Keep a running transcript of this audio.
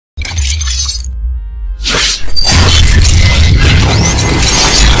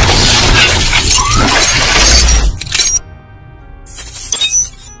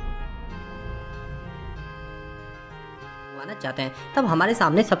चाहते हैं, तब हमारे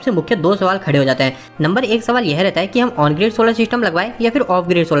सामने सबसे मुख्य दो सवाल खड़े हो जाते हैं। नंबर एक सवाल यह रहता है कि हम ऑन ग्रिड सोलर सिस्टम लगवाएं या फिर ऑफ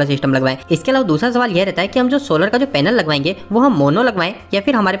ग्रिड सोलर सिस्टम लगवाएं। इसके अलावा दूसरा सवाल यह रहता है कि हम जो सोलर का जो पैनल लगवाएंगे वो हम मोनो लगवाएं या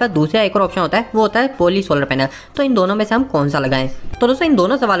फिर हमारे पास दूसरा एक और ऑप्शन होता है, वो होता है पॉली सोलर पैनल। तो इन दोनों में से हम कौन सा लगाएं? तो दोस्तों इन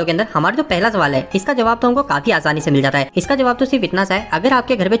दोनों सवालों के अंदर हमारा जो पहला सवाल है, इसका जवाब तो हमको काफी आसानी से मिल जाता है। इसका जवाब तो सिर्फ इतना सा है, अगर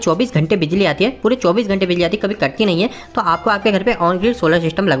आपके घर पे 24 घंटे बिजली आती है, पूरे 24 घंटे बिजली आती है, कभी कटती नहीं है, तो आपको आपके घर पे ऑन ग्रिड सोलर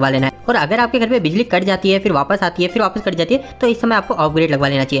सिस्टम लगवा लेना है। और अगर आपके घर पे बिजली कट जाती है, फिर वापस आती है, फिर वापस कट जाती है, तो इस समय आपको ऑफ ग्रिड लगवा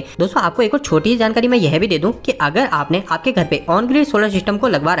लेना चाहिए। दोस्तों आपको एक और छोटी सी जानकारी मैं यह भी दे दूं कि अगर आपने आपके घर पे ऑन ग्रिड सोलर सिस्टम को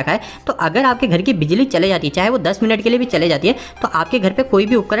लगवा रखा है, तो अगर आपके घर की बिजली चले जाती है, चाहे वो 10 मिनट के लिए भी चले जाती है, तो आपके घर पे कोई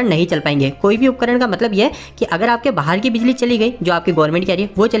भी उपकरण नहीं चल पाएंगे। कोई भी उपकरण का मतलब यह है कि अगर आपके बाहर की बिजली चली गई, जो आपकी गवर्नमेंट की आ रही है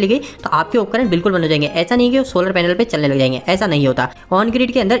वो चली गई, तो आपके उपकरण बिल्कुल बंद हो जाएंगे। ऐसा नहीं कि वो सोलर पैनल पे चलने लग जाएंगे, ऐसा नहीं होता। ऑन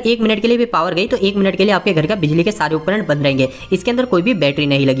ग्रिड के अंदर 1 मिनट के लिए भी पावर गई तो 1 मिनट के लिए आपके घर का बिजली के सारे उपकरण बंद रहेंगे। इसके अंदर कोई भी बैटरी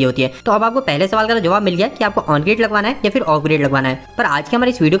नहीं लगी होती है। तो अब आपको पहले सवाल का जवाब मिल गया कि आपको ऑन ग्रिड लगवाना है या फिर ऑफ ग्रिड लगवाना है। पर आज के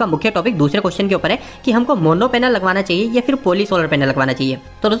हमारे इस वीडियो का मुख्य टॉपिक दूसरे क्वेश्चन के ऊपर है कि हमको मोनो पैनल लगवाना चाहिए या फिर पॉली सोलर पैनल लगवाना चाहिए।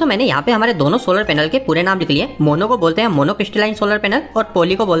 तो दोस्तों मैंने यहाँ पे हमारे दोनों सोलर पैनल के पूरे नाम लिख लिए। मोनो को बोलते हैं मोनो क्रिस्टलाइन सोलर पैनल और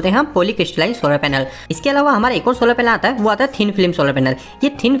पॉली को बोलते हैं हम पॉली क्रिस्टलाइन सोलर पैनल। इसके अलावा हमारा एक और सोलर पैनल आता है, वो आता है थिन फिल्म सोलर पैनल। ये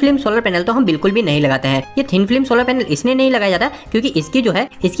थिन फिल्म सोलर पैनल तो हम बिल्कुल भी नहीं लगाते हैं। ये थिन फिल्म सोलर पैनल इसलिए नहीं लगाया जाता क्योंकि इसकी जो है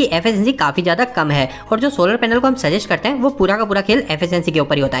इसकी एफिशिएंसी काफी ज्यादा कम है, और जो सोलर पैनल को हम सजेस्ट करते हैं वो पूरा का पूरा खेल एफिशिएंसी के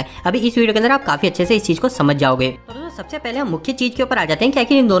ऊपर ही होता है। अभी इस वीडियो के अंदर आप काफी अच्छे से इस चीज को समझ जाओगे। तो सबसे पहले हम मुख्य चीज के ऊपर आ जाते हैं कि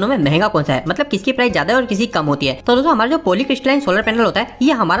आखिर इन दोनों में महंगा कौन सा है, मतलब किसकी प्राइस ज्यादा है और किसी कम होती है। तो दोस्तों हमारा जो पॉलीक्रिस्टलाइन सोलर पैनल होता है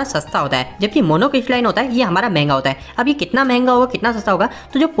ये हमारा सस्ता होता है, जबकि मोनोक्रिस्टलाइन होता है ये हमारा महंगा होता है। अब ये कितना महंगा होगा कितना सस्ता होगा,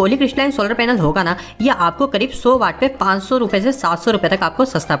 तो जो पॉलीक्रिस्टलाइन सोलर पैनल होगा ना, ये आपको करीब 100 वाट पे 500 रुपए से 700 रुपए तक आपको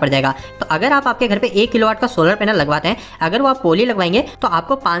सस्ता पड़ जाएगा। तो अगर आप आपके घर पे 1 किलोवाट का सोलर पैनल लगवाते हैं, अगर वो आप पॉली लगवाएंगे तो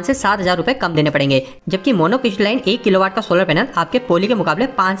आपको 5 से 7 हजार रुपए कम देने पड़ेंगे, जबकि मोनोक्रिस्टलाइन 1 किलोवाट का सोलर पैनल आपके पॉली के मुकाबले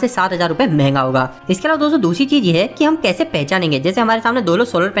 5 से 7 हजार रुपए महंगा होगा। इसके अलावा दोस्तों दूसरी चीज ये है कि हम कैसे पहचानेंगे, जैसे हमारे सामने दोनों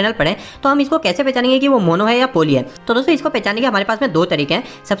सोलर पैनल पड़े तो हम इसको कैसे पहचानेंगे कि वो मोनो है या पॉली है। तो दोस्तों इसको पहचानने के हमारे पास में 2 तरीके हैं।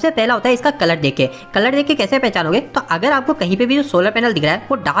 सबसे पहला होता है इसका कलर देख के। कलर देख के कैसे पहचानोगे, तो अगर आपको कहीं पे भी जो सोलर पैनल दिख रहा है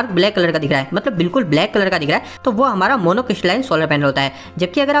वो डार्क ब्लैक कलर का दिख रहा है, मतलब बिल्कुल ब्लैक कलर का दिख रहा है, तो वो हमारा मोनोक्रिस्टलाइन सोलर पैनल होता है।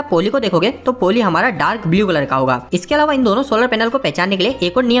 जबकि अगर आप पॉली को देखोगे तो पॉली हमारा डार्क ब्लू कलर का होगा। इसके अलावा इन दोनों सोलर पैनल को पहचानने के लिए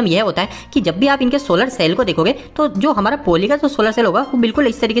एक और नियम यह होता है कि जब भी आप इनके सोलर सेल को देखोगे तो जो हमारा पॉली का जो सोलर सेल होगा वो बिल्कुल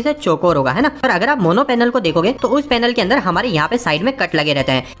इस तरीके से चौकोर होगा, है ना। पर अगर आप मोनो पैनल को देखोगे तो उस पैनल के अंदर हमारे यहाँ पे साइड में कट लगे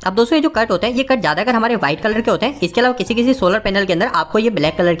रहते हैं। अब दोस्तों ये जो कट होते हैं ये कट ज्यादातर हमारे व्हाइट कलर के होते हैं। इसके अलावा किसी किसी सोलर पैनल के अंदर आपको ये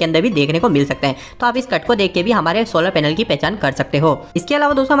ब्लैक कलर के अंदर भी देखने को मिल सकते हैं। तो आप इस कट को देख के भी हमारे सोलर पैनल की पहचान कर सकते हो। इसके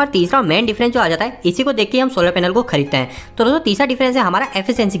अलावा दोस्तों हमारा तीसरा मेन डिफरेंस जो आ जाता है, इसी को देख के हम सोलर पैनल को खरीदते हैं। तो दोस्तों तीसरा डिफरेंस है हमारा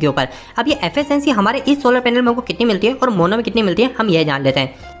एफिशिएंसी के ऊपर। अब ये एफिशिएंसी हमारे इस सोलर पैनल में हमको कितनी मिलती है और मोनो में कितनी मिलती है हम यह जान लेते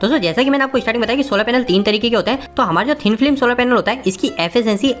हैं। दोस्तों जैसा कि मैंने आपको स्टार्टिंग बताया कि सोलर पैनल 3 तरीके के होते हैं, तो हमारा जो थिन फिल्म सोलर पैनल होता है इसकी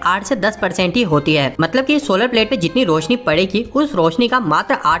एफिशिएंसी 8 से 10% ही होती है। मतलब कि सोलर प्लेट पे जितनी रोशनी पड़ेगी उस रोशनी का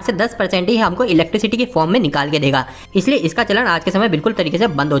मात्र 8 से 10% ही हमको इलेक्ट्रिसिटी की फॉर्म में निकाल के देगा। इसलिए इसका चलन आज के समय बिल्कुल तरीके से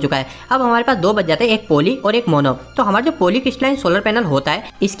बंद हो चुका है। अब हमारे पास 2 बच जाते हैं, एक पॉली और एक मोनो। तो हमारा जो पॉलीक्रिस्टलाइन सोलर पैनल होता है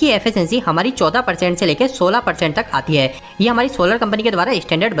इसकी एफिशिएंसी हमारी 14% से लेकर 16% तक आती है। ये हमारी सोलर कंपनी के द्वारा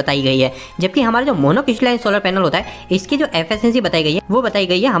स्टैंडर्ड बताई गई है। जबकि हमारा जो मोनोक्रिस्टलाइन सोलर पैनल होता है इसकी जो एफिशिएंसी बताई गई है वो बताई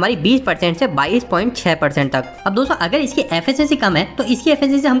गई है हमारी 20% से 22.6% तक। अब दोस्तों अगर इसकी एफिशिएंसी कम है तो इसकी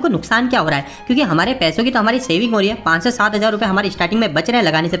एफिशिएंसी से हमको नुकसान क्या हो रहा है, क्योंकि हमारे पैसों की तो हमारी सेविंग हो रही है, 5 से 7 हजार रुपए हमारी स्टार्टिंग में बच रहे हैं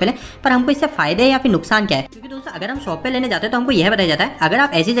लगाने से पहले, पर हमको इससे फायदे या फिर नुकसान क्या है। क्योंकि दोस्तों अगर हम शॉप पे लेने जाते हैं तो हमको यह बताया जाता है अगर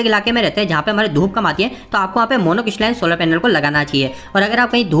आप ऐसी जगह इलाके में रहते हैं जहाँ पे हमारे धूप कम आती है तो आपको वहाँ पे मोनोक्रिस्टलाइन सोलर पैनल को लगाना चाहिए। और अगर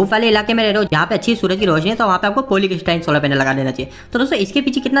आप कहीं धूप वाले इलाके में रह रहे हो जहाँ पे अच्छी सूरज की रोशनी है तो वहाँ पे आपको पॉलीक्रिस्टलाइन सोलर पैनल लगा देना चाहिए। तो दोस्तों इसके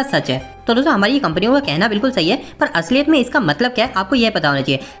पीछे कितना सच है, तो दोस्तों हमारी कंपनियों का कहना बिल्कुल सही है, पर असलियत में इसका मतलब क्या है आपको यह पता होना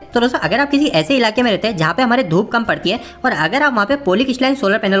चाहिए। तो दोस्तों अगर आप किसी ऐसे इलाके में रहते हैं जहाँ पे हमारे धूप कम पड़ती है और अगर आप वहाँ पे पॉलीक्रिस्टलाइन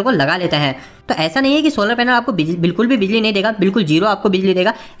सोलर पैनल को लगा लेते हैं तो ऐसा नहीं है कि सोलर पैनल आपको बिल्कुल भी बिजली नहीं देगा, बिल्कुल जीरो आपको बिजली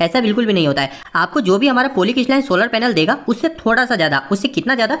देगा, ऐसा बिल्कुल भी नहीं होता है। आपको जो भी हमारा पॉलीक्रिस्टलाइन सोलर पैनल देगा उससे थोड़ा सा ज्यादा, उससे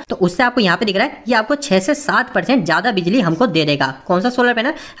कितना ज्यादा, तो उससे आपको यहाँ पे दिख रहा है ये आपको 6 से 7% ज्यादा बिजली हमको दे देगा। कौन सा सोलर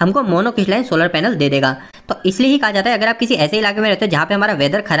पैनल, हमको मोनोक्रिस्टलाइन सोलर पैनल दे देगा। तो इसलिए ही कहा जाता है अगर आप किसी ऐसे इलाके में रहते हैं जहाँ पे हमारा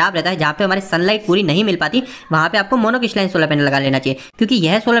वेदर खराब रहता है, जहाँ पे हमारी सनलाइट पूरी नहीं मिल पाती, वहाँ पे आपको मोनोक्रिस्टलाइन सोलर पैनल लगा लेना चाहिए, क्योंकि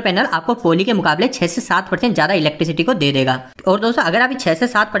यह सोलर पैनल आपको पॉली के मुकाबले 6 से 7% ज्यादा इलेक्ट्रिसिटी को दे देगा। और दोस्तों अगर आप 6 से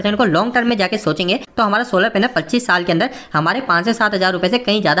 7% को लॉन्ग टर्म में जाके सोचेंगे तो हमारा सोलर पैनल 25 साल के अंदर हमारे 5 से 7 हजार रुपए से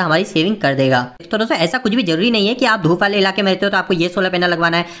कहीं ज्यादा हमारी सेविंग कर देगा। तो दोस्तों ऐसा कुछ भी जरूरी नहीं है कि आप धूप वाले इलाके में रहते हो तो आपको ये सोलर पैनल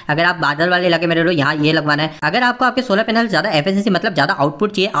लगवाना है, अगर आप बादल वाले इलाके में रह रहे हो यहाँ ये लगवाना है। अगर आपको आपके सोलर पैनल ज्यादा एफिशिएंसी मतलब ज्यादा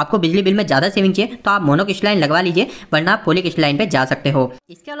आउटपुट चाहिए, आपको बिजली बिल में ज्यादा सेविंग चाहिए, तो आप मोनोक्रिस्टलाइन लगवा लीजिए, वरना आप पॉलीक्रिस्टलाइन पे जा सकते हो।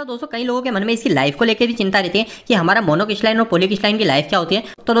 इसके अलावा दोस्तों कई लोगों के मन में इसकी लाइफ को लेकर भी चिंता रहती है कि हमारा मोनोक्रिस्टलाइन और पॉलीक्रिस्टलाइन की लाइफ क्या होती है।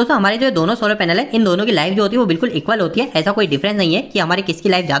 तो दोस्तों हमारे जो दोनों सोलर पैनल है इन दोनों की लाइफ जो होती है वो बिल्कुल इक्वल होती है। ऐसा कोई डिफरेंस नहीं है कि हमारी किसकी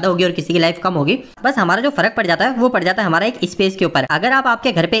लाइफ ज्यादा होगी और किसी की लाइफ कम होगी। बस हमारा जो फर्क पड़ जाता है वो पड़ जाता है हमारा एक स्पेस के ऊपर। अगर आप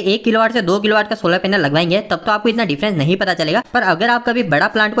आपके घर पे 1 किलोवाट से 2 किलोवाट का सोलर पैनल लगवाएंगे तब तो आपको इतना डिफरेंस नहीं पता चलेगा, पर अगर आप कभी बड़ा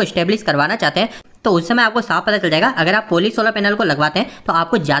प्लांट को स्टेब्लिश करवाना चाहते हैं तो उस समय आपको साफ पता चल जाएगा। अगर आप पॉली सोलर पैनल को लगवाते हैं तो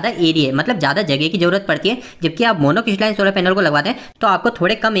आपको ज्यादा एरिया मतलब ज्यादा जगह की जरूरत पड़ती है, जबकि आप मोनो क्रिस्टलाइन सोलर पैनल को लगवाते हैं तो आपको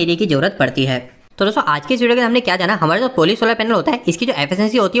थोड़े कम एरिया की जरूरत पड़ती है। तो दोस्तों आज के इस वीडियो के हमने क्या जाना, हमारा जो पॉली सोलर पैनल होता है इसकी जो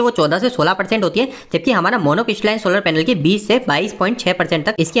एफिशिएंसी होती है वो 14 से 16% होती है, जबकि हमारा मोनो क्रिस्टलाइन सोलर पैनल की 20 से 22.6%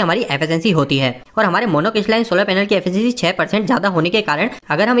 तक इसकी हमारी एफिशिएंसी होती है। और हमारे मोनो क्रिस्टलाइन सोलर पैनल की एफिशिएंसी 6% ज्यादा होने के कारण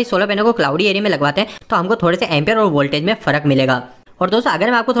अगर हम इस सोलर पैनल को क्लाउडी एरिया में लगवाते हैं तो हमको थोड़े से एम्पियर और वोल्टेज में फर्क मिलेगा। और दोस्तों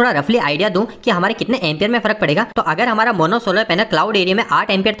अगर मैं आपको थोड़ा रफली आइडिया दूं कि हमारे कितने एम्पियर में फर्क पड़ेगा, तो अगर हमारा mono solar panel cloud area में 8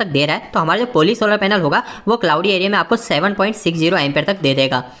 एम्पियर तक दे रहा है तो हमारा जो पॉली सोलर पैनल होगा वो क्लाउडी एरिया में आपको 7.60 एम्पियर तक दे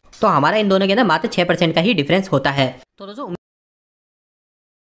देगा। तो हमारा इन दोनों के अंदर मात्र 6% का ही डिफरेंस होता है। तो दोस्तों